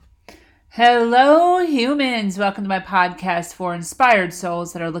Hello, humans. Welcome to my podcast for inspired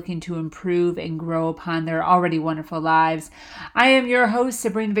souls that are looking to improve and grow upon their already wonderful lives. I am your host,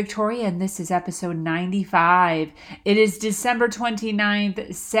 Sabrina Victoria, and this is episode 95. It is December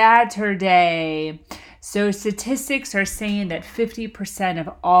 29th, Saturday. So statistics are saying that 50%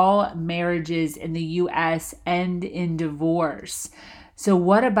 of all marriages in the U.S. end in divorce. So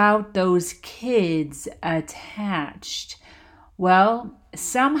what about those kids attached? Well,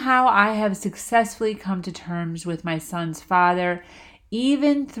 somehow I have successfully come to terms with my son's father,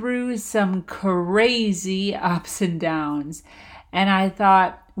 even through some crazy ups and downs. And I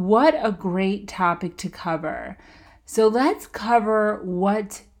thought, what a great topic to cover. So let's cover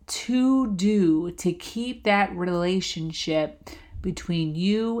what to do to keep that relationship between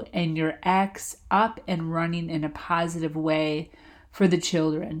you and your ex up and running in a positive way for the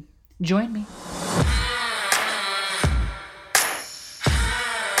children. Join me.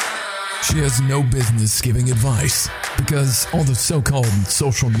 She has no business giving advice because all the so-called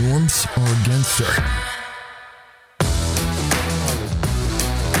social norms are against her.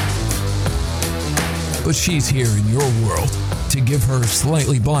 But she's here in your world to give her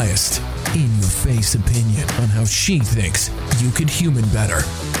slightly biased, in-your-face opinion on how she thinks you could human better.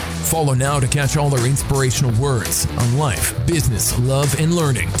 Follow now to catch all her inspirational words on life, business, love, and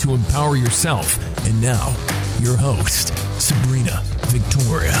learning to empower yourself. And now, your host, Sabrina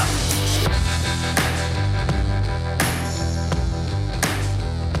Victoria.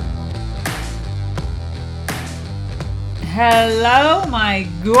 Hello, my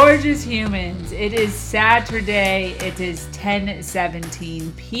gorgeous humans. It is Saturday. It is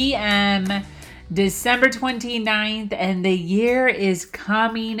 10:17 p.m., December 29th, and the year is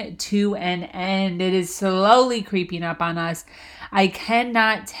coming to an end. It is slowly creeping up on us. I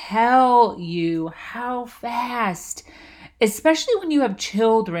cannot tell you how fast, especially when you have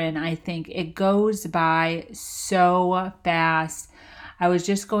children, I think it goes by so fast. I was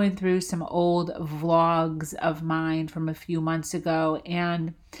just going through some old vlogs of mine from a few months ago,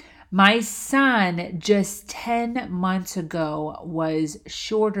 and my son just 10 months ago was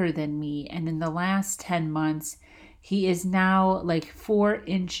shorter than me, and in the last 10 months, he is now like 4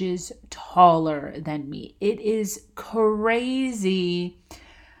 inches taller than me. It is crazy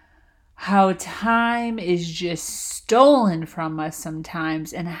how time is just stolen from us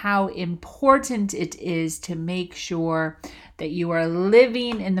sometimes, and how important it is to make sure that you are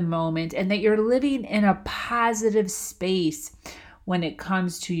living in the moment and that you're living in a positive space when it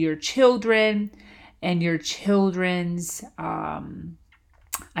comes to your children and your children's,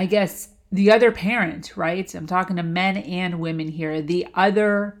 the other parent, right? I'm talking to men and women here. The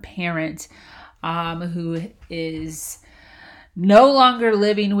other parent who is no longer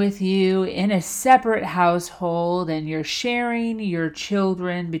living with you in a separate household, and you're sharing your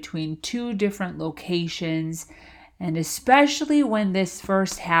children between two different locations. And especially when this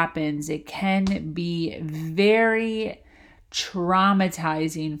first happens, it can be very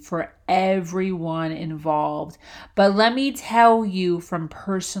traumatizing for everyone involved. But let me tell you from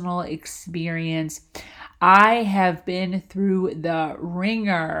personal experience, I have been through the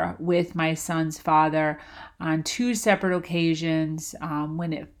ringer with my son's father on 2 separate occasions.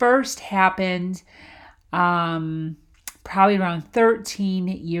 When it first happened, probably around 13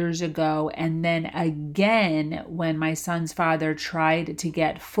 years ago, and then again when my son's father tried to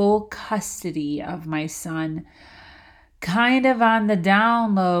get full custody of my son, kind of on the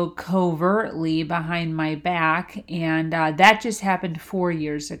down low, covertly behind my back, and that just happened 4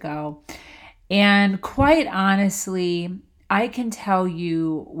 years ago. And quite honestly, I can tell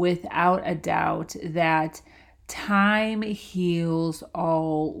you without a doubt that time heals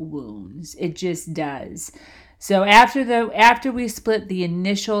all wounds. It just does. So after we split the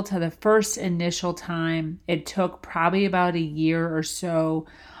initial to the first initial time, it took probably about a year or so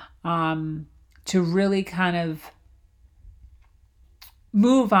to really kind of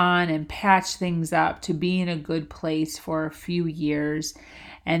move on and patch things up to be in a good place for a few years.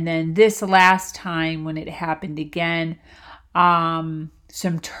 And then this last time when it happened again,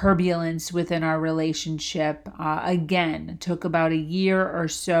 some turbulence within our relationship. Again, took about a year or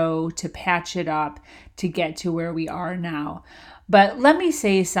so to patch it up to get to where we are now. But let me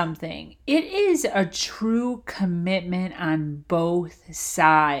say something. It is a true commitment on both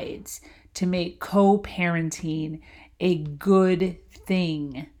sides to make co-parenting a good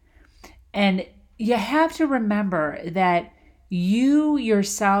thing. And you have to remember that you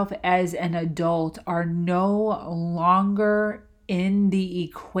yourself as an adult are no longer in the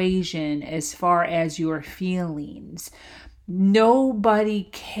equation as far as your feelings. Nobody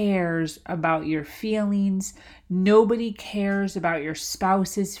cares about your feelings. Nobody cares about your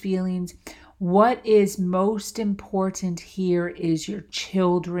spouse's feelings. What is most important here is your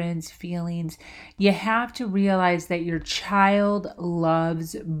children's feelings. You have to realize that your child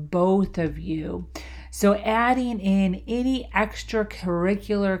loves both of you. So adding in any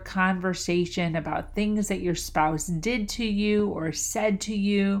extracurricular conversation about things that your spouse did to you or said to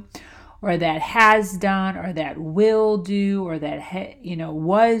you, or that has done, or that will do, or that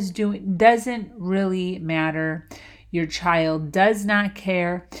was doing, doesn't really matter. Your child does not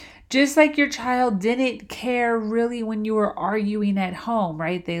care. Just like your child didn't care really when you were arguing at home,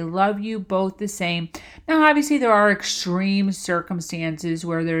 right? They love you both the same. Now, obviously, there are extreme circumstances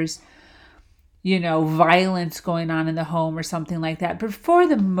where there's violence going on in the home or something like that. But for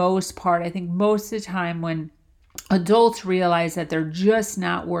the most part, I think most of the time when adults realize that they're just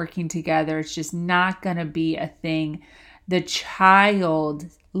not working together, it's just not going to be a thing. The child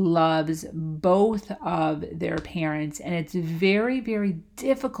loves both of their parents, and it's very, very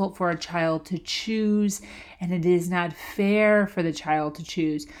difficult for a child to choose, and it is not fair for the child to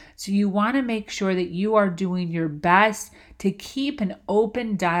choose. So you want to make sure that you are doing your best to keep an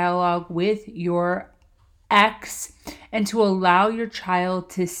open dialogue with your ex and to allow your child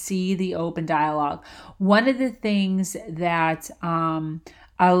to see the open dialogue. One of the things that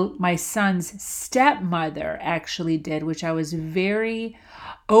my son's stepmother actually did, which I was very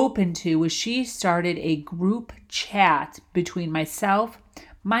open to, was she started a group chat between myself,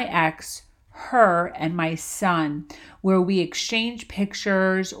 my ex, her, and my son, where we exchange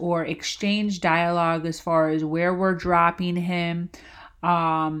pictures or exchange dialogue as far as where we're dropping him,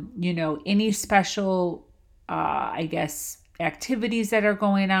 any special activities that are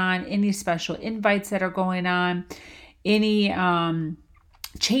going on, any special invites that are going on, any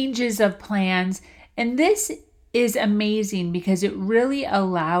changes of plans. And this is amazing because it really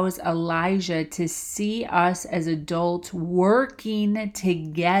allows Elijah to see us as adults working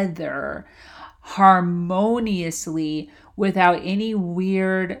together harmoniously without any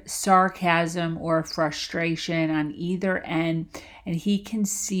weird sarcasm or frustration on either end. And he can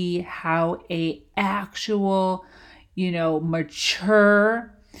see how a actual,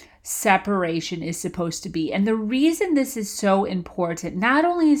 mature separation is supposed to be. And the reason this is so important, not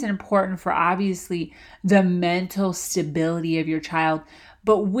only is it important for obviously the mental stability of your child,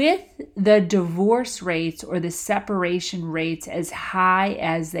 but with the divorce rates or the separation rates as high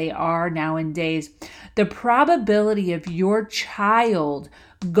as they are nowadays, the probability of your child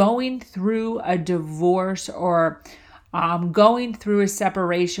going through a divorce or going through a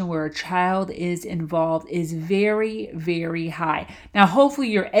separation where a child is involved is very, very high. Now, hopefully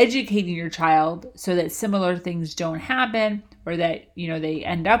you're educating your child so that similar things don't happen, or that, they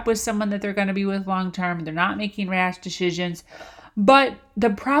end up with someone that they're going to be with long term. They're not making rash decisions. But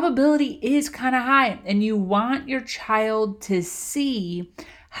the probability is kind of high, and you want your child to see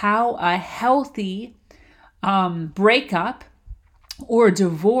how a healthy breakup or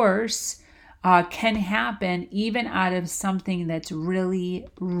divorce can happen even out of something that's really,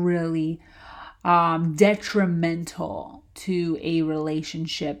 really detrimental to a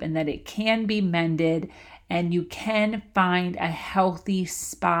relationship, and that it can be mended and you can find a healthy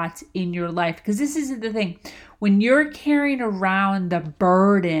spot in your life. Because this is the thing. When you're carrying around the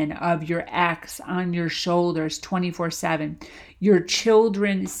burden of your ex on your shoulders 24/7, your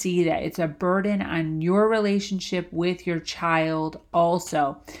children see that. It's a burden on your relationship with your child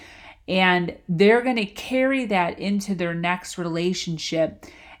also. And they're going to carry that into their next relationship.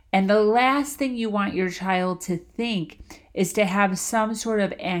 And the last thing you want your child to think is to have some sort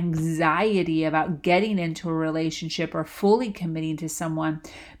of anxiety about getting into a relationship or fully committing to someone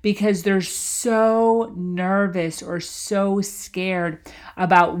because they're so nervous or so scared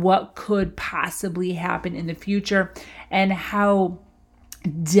about what could possibly happen in the future and how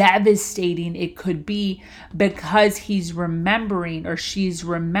devastating it could be, because he's remembering or she's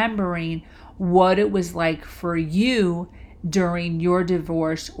remembering what it was like for you during your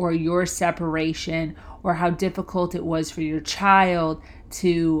divorce or your separation, or how difficult it was for your child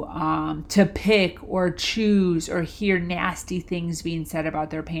to pick or choose or hear nasty things being said about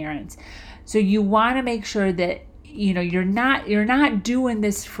their parents. So you want to make sure that you're not doing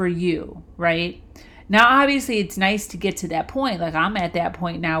this for you, right? Now, obviously, it's nice to get to that point. Like, I'm at that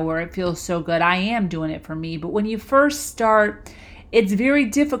point now where it feels so good. I am doing it for me. But when you first start, it's very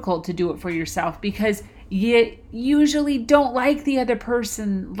difficult to do it for yourself because you usually don't like the other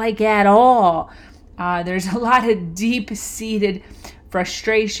person at all. There's a lot of deep-seated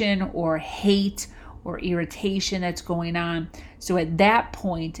frustration or hate or irritation that's going on. So at that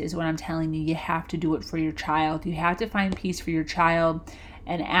point is when I'm telling you have to do it for your child. You have to find peace for your child.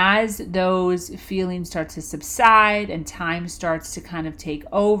 And as those feelings start to subside and time starts to kind of take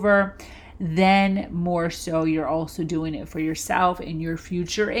over, then more so you're also doing it for yourself and your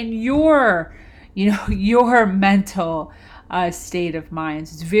future and your mental state of mind.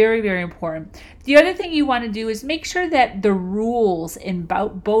 So it's very, very important. The other thing you want to do is make sure that the rules in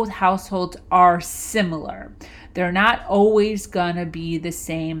both households are similar. They're not always gonna be the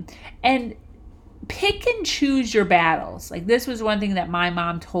same. And pick and choose your battles. Like, this was one thing that my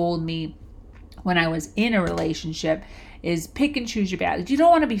mom told me when I was in a relationship, is pick and choose your battles. You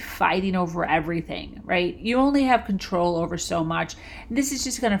don't want to be fighting over everything, right? You only have control over so much. This is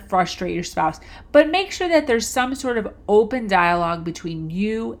just going to frustrate your spouse. But make sure that there's some sort of open dialogue between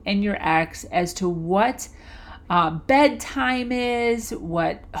you and your ex as to what bedtime is,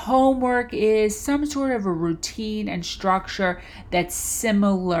 what homework is, some sort of a routine and structure that's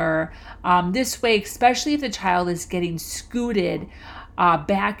similar. This way, especially if the child is getting scooted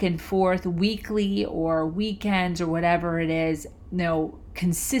back and forth weekly or weekends or whatever it is,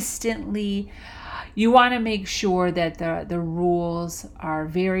 consistently, you want to make sure that the rules are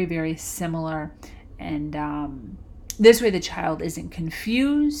very, very similar. And this way the child isn't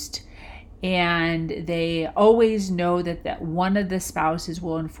confused, and they always know that one of the spouses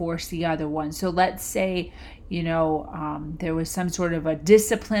will enforce the other one. So let's say, there was some sort of a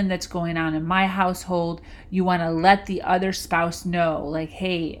discipline that's going on in my household. You want to let the other spouse know, like,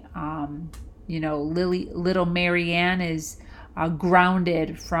 hey, little Marianne is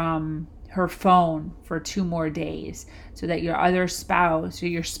grounded from her phone for 2 more days, so that your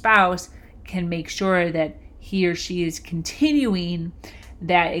spouse can make sure that he or she is continuing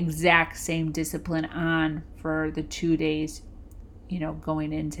that exact same discipline on for the 2 days,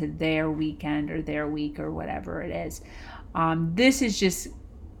 going into their weekend or their week or whatever it is. This is just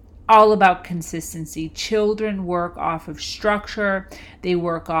all about consistency. Children work off of structure, they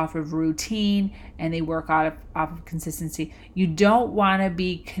work off of routine, and they work off of consistency. You don't want to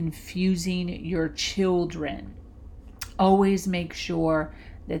be confusing your children. Always make sure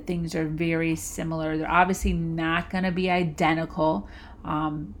that things are very similar. They're obviously not going to be identical.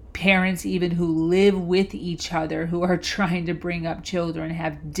 Parents even who live with each other, who are trying to bring up children,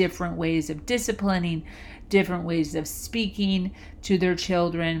 have different ways of disciplining, different ways of speaking to their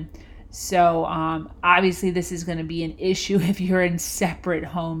children. So obviously this is going to be an issue if you're in separate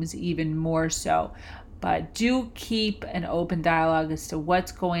homes, even more so. But do keep an open dialogue as to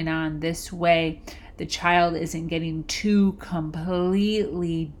what's going on. This way the child isn't getting 2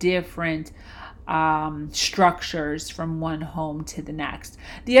 completely different structures from one home to the next.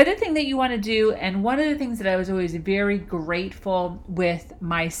 The other thing that you want to do, and one of the things that I was always very grateful with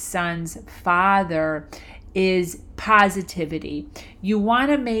my son's father, is positivity. You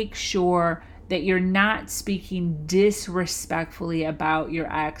want to make sure that you're not speaking disrespectfully about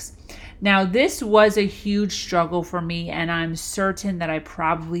your ex. Now, this was a huge struggle for me, and I'm certain that I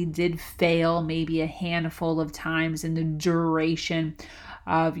probably did fail maybe a handful of times in the duration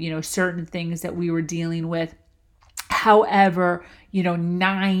of, certain things that we were dealing with. However,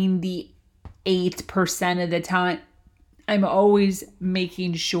 98% of the time, I'm always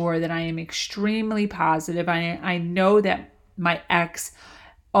making sure that I am extremely positive. I know that my ex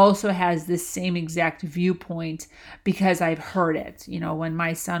also has this same exact viewpoint because I've heard it.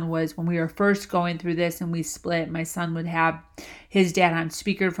 When we were first going through this and we split, my son would have his dad on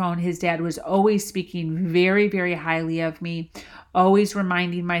speakerphone. His dad was always speaking very, very highly of me, always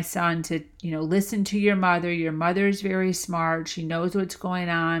reminding my son to, listen to your mother. Your mother is very smart. She knows what's going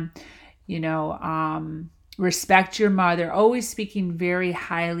on. Respect your mother. Always speaking very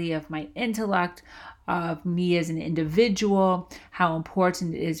highly of my intellect, of me as an individual, how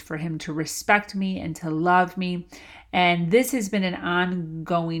important it is for him to respect me and to love me. And this has been an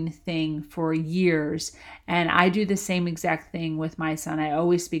ongoing thing for years. And I do the same exact thing with my son. I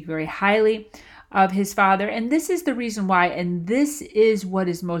always speak very highly of his father. And this is the reason why, and this is what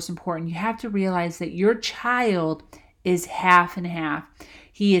is most important. You have to realize that your child is half and half.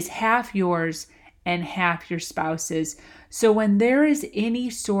 He is half yours and half your spouse's. So when there is any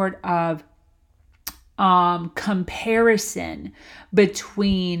sort of comparison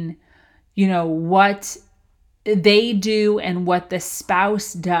between, what they do and what the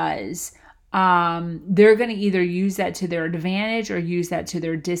spouse does, they're going to either use that to their advantage or use that to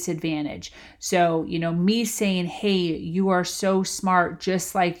their disadvantage. So, me saying, hey, you are so smart,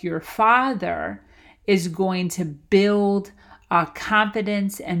 just like your father, is going to build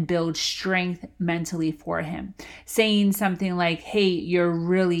confidence and build strength mentally for him. Saying something like, hey, you're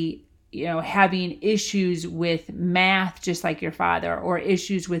really having issues with math just like your father, or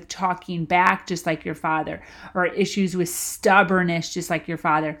issues with talking back just like your father, or issues with stubbornness just like your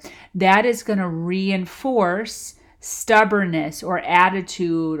father, that is going to reinforce stubbornness or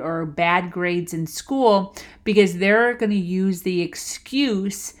attitude or bad grades in school, because they're going to use the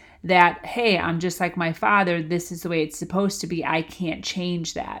excuse that, hey, I'm just like my father. This is the way it's supposed to be. I can't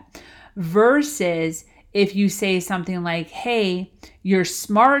change that. Versus if you say something like, hey, you're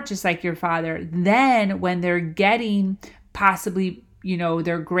smart just like your father, then when they're getting possibly,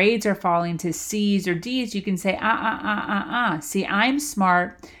 their grades are falling to C's or D's, you can say, see, I'm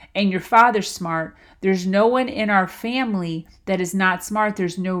smart and your father's smart. There's no one in our family that is not smart.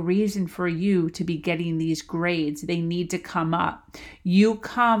 There's no reason for you to be getting these grades. They need to come up. You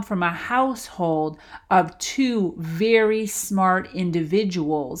come from a household of two very smart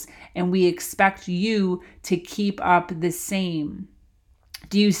individuals, and we expect you to keep up the same.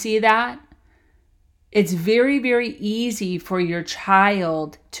 Do you see that? It's very, very easy for your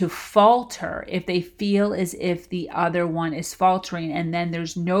child to falter if they feel as if the other one is faltering, and then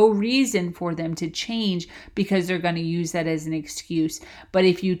there's no reason for them to change because they're going to use that as an excuse. But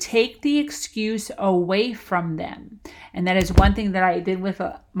if you take the excuse away from them, and that is one thing that I did with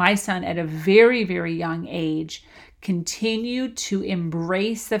my son at a very, very young age, continue to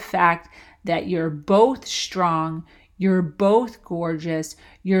embrace the fact that you're both strong, you're both gorgeous,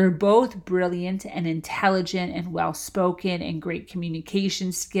 you're both brilliant and intelligent and well-spoken and great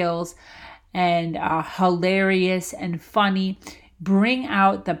communication skills and hilarious and funny. Bring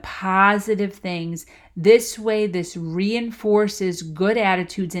out the positive things. This way, this reinforces good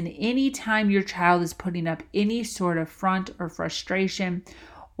attitudes. And anytime your child is putting up any sort of front or frustration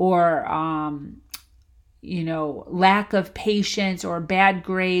or, lack of patience or bad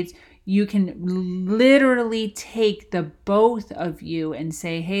grades, you can literally take the both of you and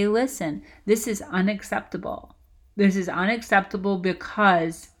say, hey, listen, this is unacceptable. This is unacceptable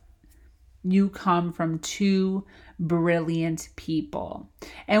because you come from two brilliant people.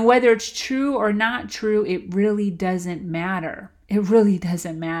 And whether it's true or not true, it really doesn't matter. It really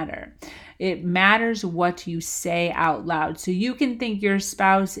doesn't matter. It matters what you say out loud. So you can think your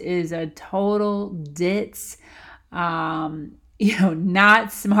spouse is a total ditz,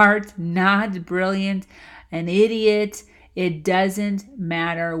 not smart, not brilliant, an idiot. It doesn't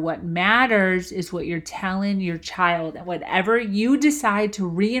matter. What matters is what you're telling your child. And whatever you decide to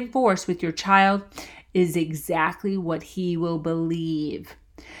reinforce with your child is exactly what he will believe.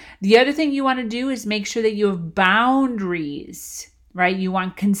 The other thing you want to do is make sure that you have boundaries, right? You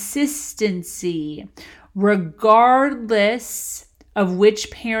want consistency, regardless of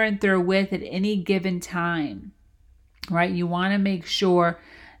which parent they're with at any given time. Right? You want to make sure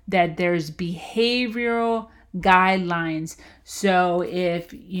that there's behavioral guidelines. So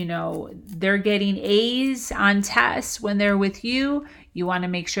if, they're getting A's on tests when they're with you, you want to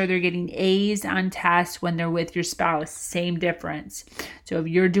make sure they're getting A's on tests when they're with your spouse. Same difference. So if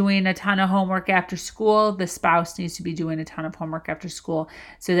you're doing a ton of homework after school, the spouse needs to be doing a ton of homework after school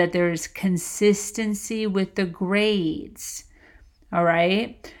so that there's consistency with the grades. All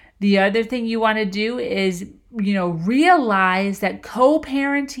right? The other thing you want to do is, realize that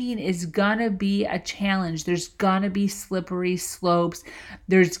co-parenting is going to be a challenge. There's going to be slippery slopes.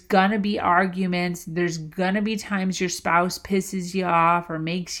 There's going to be arguments. There's going to be times your spouse pisses you off or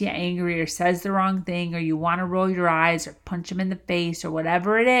makes you angry or says the wrong thing, or you want to roll your eyes or punch them in the face or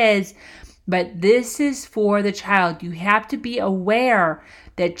whatever it is. But this is for the child. You have to be aware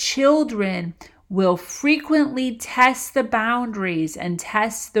that children will frequently test the boundaries and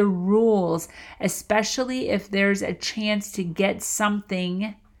test the rules, especially if there's a chance to get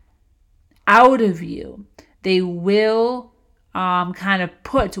something out of you. They will kind of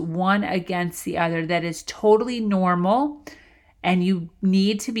put one against the other. That is totally normal. And you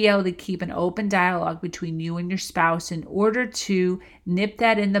need to be able to keep an open dialogue between you and your spouse in order to nip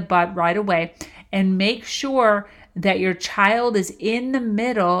that in the bud right away and make sure that your child is in the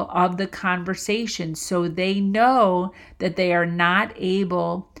middle of the conversation so they know that they are not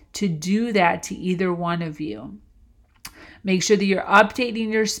able to do that to either one of you. Make sure that you're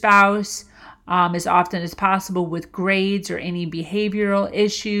updating your spouse as often as possible with grades or any behavioral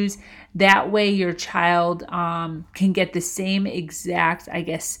issues. That way your child can get the same exact, I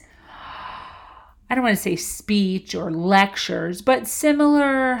don't want to say speech or lectures, but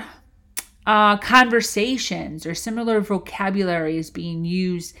similar conversations or similar vocabulary is being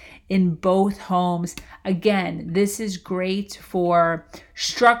used in both homes. Again, this is great for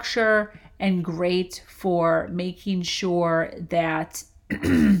structure and great for making sure that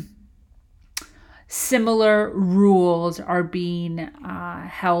similar rules are being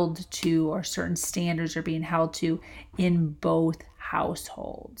held to, or certain standards are being held to in both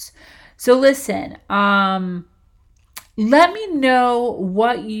households. So listen, let me know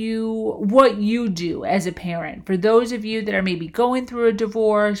what you do as a parent. For those of you that are maybe going through a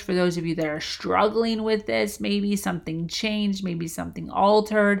divorce, for those of you that are struggling with this, maybe something changed, maybe something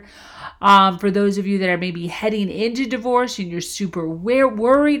altered. For those of you that are maybe heading into divorce and you're super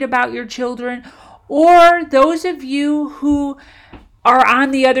worried about your children, or those of you who are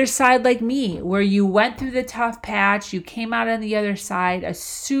on the other side like me, where you went through the tough patch, you came out on the other side, a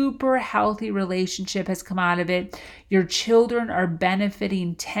super healthy relationship has come out of it. Your children are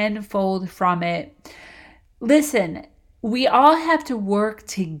benefiting tenfold from it. Listen, we all have to work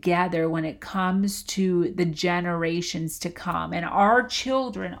together when it comes to the generations to come, and our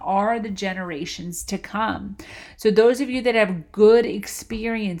children are the generations to come. So those of you that have good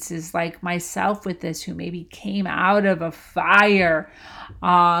experiences like myself with this, who maybe came out of a fire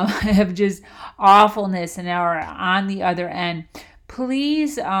of just awfulness and are on the other end,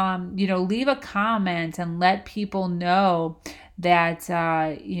 please, leave a comment and let people know that,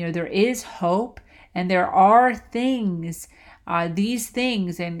 there is hope. And there are things, these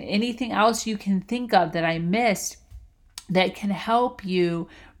things and anything else you can think of that I missed that can help you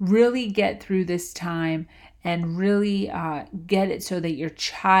really get through this time and really get it so that your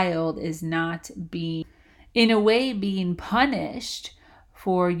child is not being punished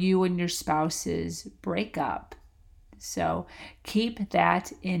for you and your spouse's breakup. So keep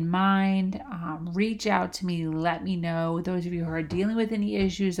that in mind. Reach out to me. Let me know. Those of you who are dealing with any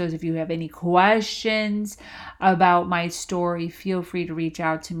issues, those of you who have any questions about my story, feel free to reach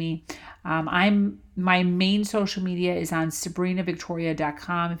out to me. My main social media is on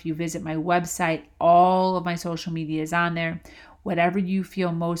SabrinaVictoria.com. If you visit my website, all of my social media is on there. Whatever you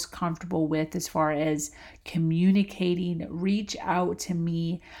feel most comfortable with as far as communicating, reach out to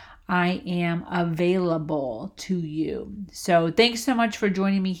me. I am available to you. So thanks so much for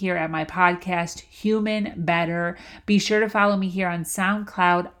joining me here at my podcast, Human Better. Be sure to follow me here on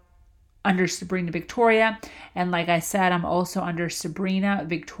SoundCloud under Sabrina Victoria. And like I said, I'm also under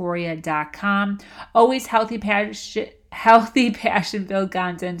SabrinaVictoria.com. Always healthy, passion-filled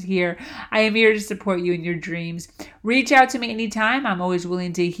content here. I am here to support you in your dreams. Reach out to me anytime. I'm always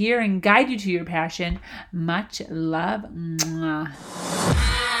willing to hear and guide you to your passion. Much love. Mwah.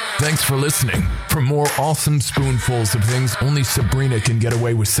 Thanks for listening. For more awesome spoonfuls of things only Sabrina can get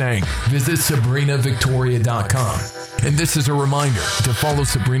away with saying, visit SabrinaVictoria.com. And this is a reminder to follow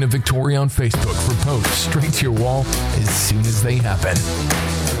Sabrina Victoria on Facebook for posts straight to your wall as soon as they happen.